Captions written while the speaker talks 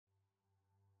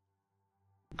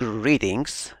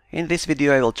Greetings! In this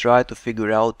video I will try to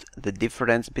figure out the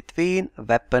difference between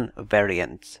weapon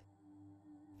variants.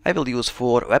 I will use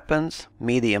 4 weapons: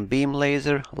 medium beam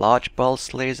laser, large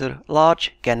pulse laser,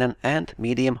 large cannon and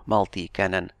medium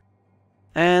multi-cannon.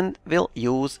 And will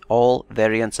use all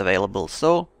variants available,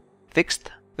 so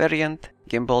fixed variant,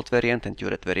 gimbaled variant and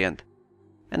turret variant.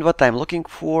 And what I'm looking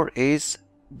for is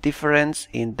difference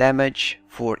in damage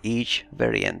for each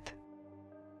variant.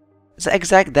 The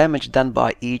exact damage done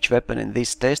by each weapon in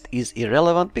this test is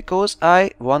irrelevant because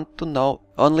I want to know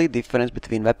only difference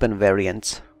between weapon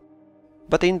variants.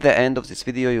 But in the end of this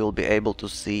video you will be able to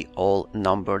see all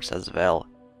numbers as well.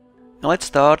 Now let's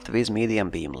start with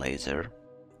medium beam laser.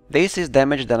 This is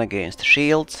damage done against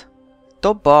shields.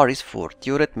 Top bar is for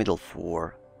turret, middle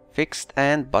for fixed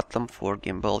and bottom for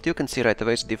gimbaled. You can see right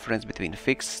away the difference between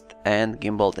fixed and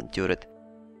gimbaled and turret.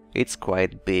 It's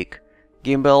quite big.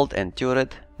 Gimbaled and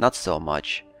turret, not so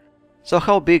much. So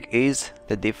how big is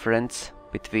the difference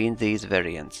between these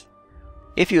variants?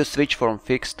 If you switch from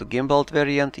fixed to gimbaled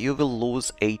variant, you will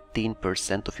lose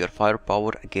 18% of your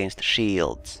firepower against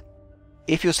shields.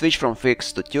 If you switch from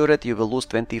fixed to turret, you will lose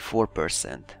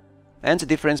 24%. And the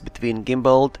difference between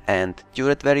gimbaled and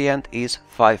turret variant is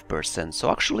 5%, so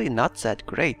actually not that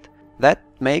great. That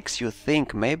makes you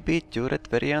think maybe turret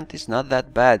variant is not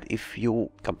that bad if you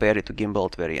compare it to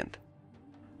gimbaled variant.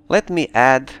 Let me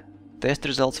add test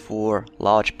results for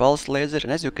large pulse laser,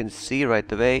 and as you can see right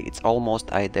away it's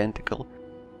almost identical.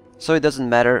 So it doesn't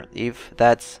matter if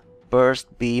that's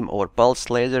burst, beam or pulse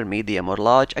laser, medium or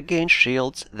large, against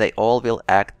shields they all will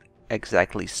act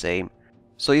exactly same.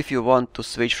 So if you want to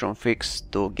switch from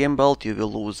fixed to gimbaled, you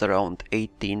will lose around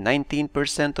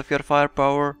 18-19% of your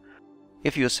firepower.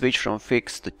 If you switch from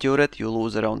fixed to turret, you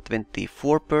lose around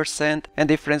 24%, and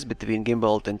difference between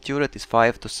gimbaled and turret is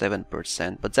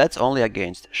 5-7%, but that's only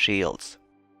against shields.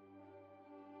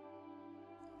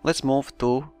 Let's move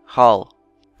to hull.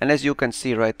 And as you can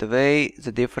see right away,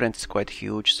 the difference is quite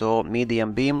huge, so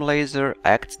medium beam laser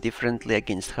acts differently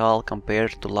against hull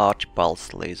compared to large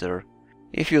pulse laser.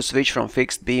 If you switch from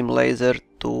fixed beam laser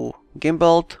to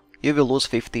gimbaled, you will lose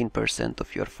 15%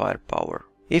 of your firepower.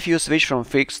 If you switch from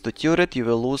fixed to turret, you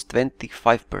will lose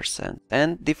 25%,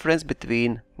 and difference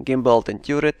between gimbaled and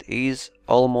turret is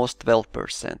almost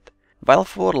 12%, while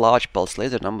for large pulse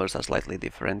laser numbers are slightly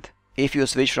different. If you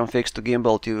switch from fixed to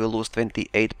gimbaled, you will lose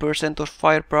 28% of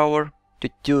firepower, to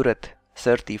turret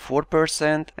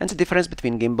 34%, and the difference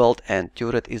between gimbaled and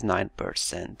turret is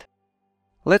 9%.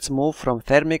 Let's move from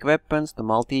thermic weapons to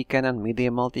multi-cannon,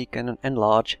 medium multi-cannon and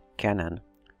large cannon.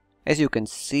 As you can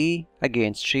see,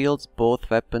 against shields both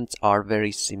weapons are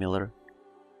very similar.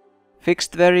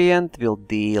 Fixed variant will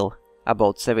deal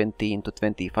about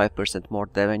 17-25% more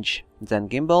damage than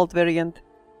gimbaled variant.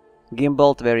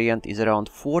 Gimbaled variant is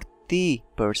around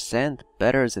 40%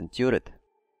 better than turret.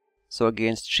 So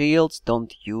against shields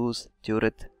don't use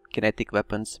turret kinetic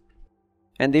weapons.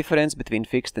 And difference between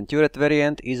fixed and turret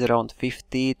variant is around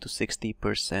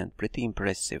 50-60%, pretty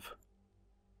impressive.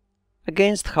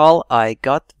 Against hull I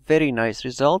got very nice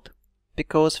result,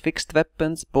 because fixed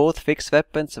weapons, both fixed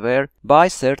weapons were by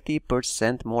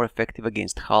 30% more effective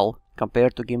against hull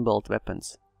compared to gimbaled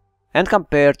weapons. And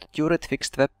compared to turret,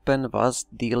 fixed weapon was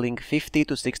dealing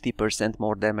 50-60%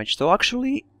 more damage, so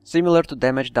actually similar to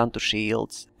damage done to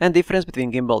shields. And difference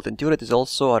between gimbaled and turret is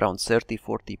also around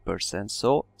 30-40%,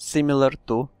 so similar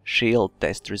to shield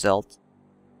test results.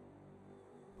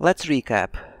 Let's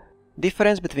recap.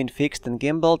 Difference between fixed and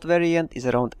gimbaled variant is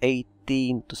around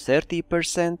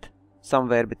 18-30%,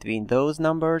 somewhere between those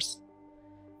numbers.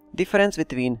 Difference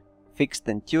between fixed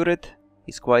and turret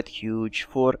is quite huge.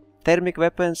 For thermic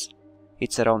weapons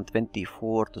it's around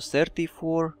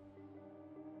 24-34%,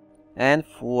 and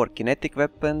for kinetic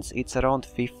weapons it's around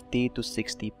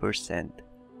 50-60%.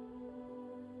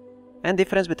 And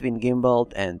difference between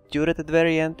gimbaled and turreted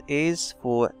variant is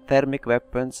for thermic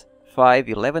weapons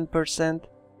 5-11%,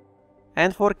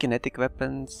 and for kinetic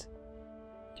weapons,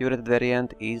 turret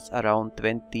variant is around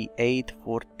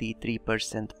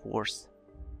 28-43% force.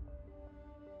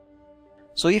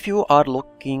 So if you are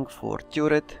looking for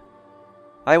turret,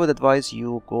 I would advise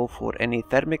you go for any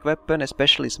thermic weapon,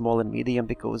 especially small and medium,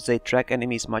 because they track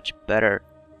enemies much better.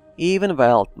 Even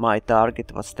while my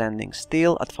target was standing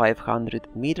still at 500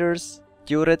 meters,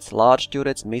 large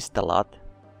turrets missed a lot.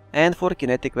 And for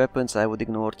kinetic weapons I would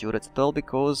ignore turrets at all,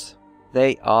 because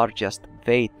they are just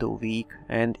way too weak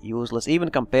and useless, even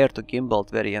compared to gimbaled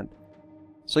variant.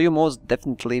 So you most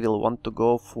definitely will want to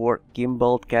go for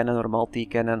gimbaled cannon or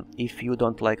multi-cannon if you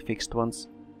don't like fixed ones.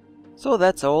 So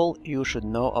that's all you should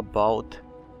know about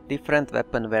different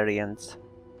weapon variants: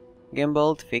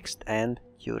 gimbaled, fixed and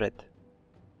turret.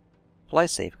 Fly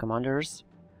safe, Commanders.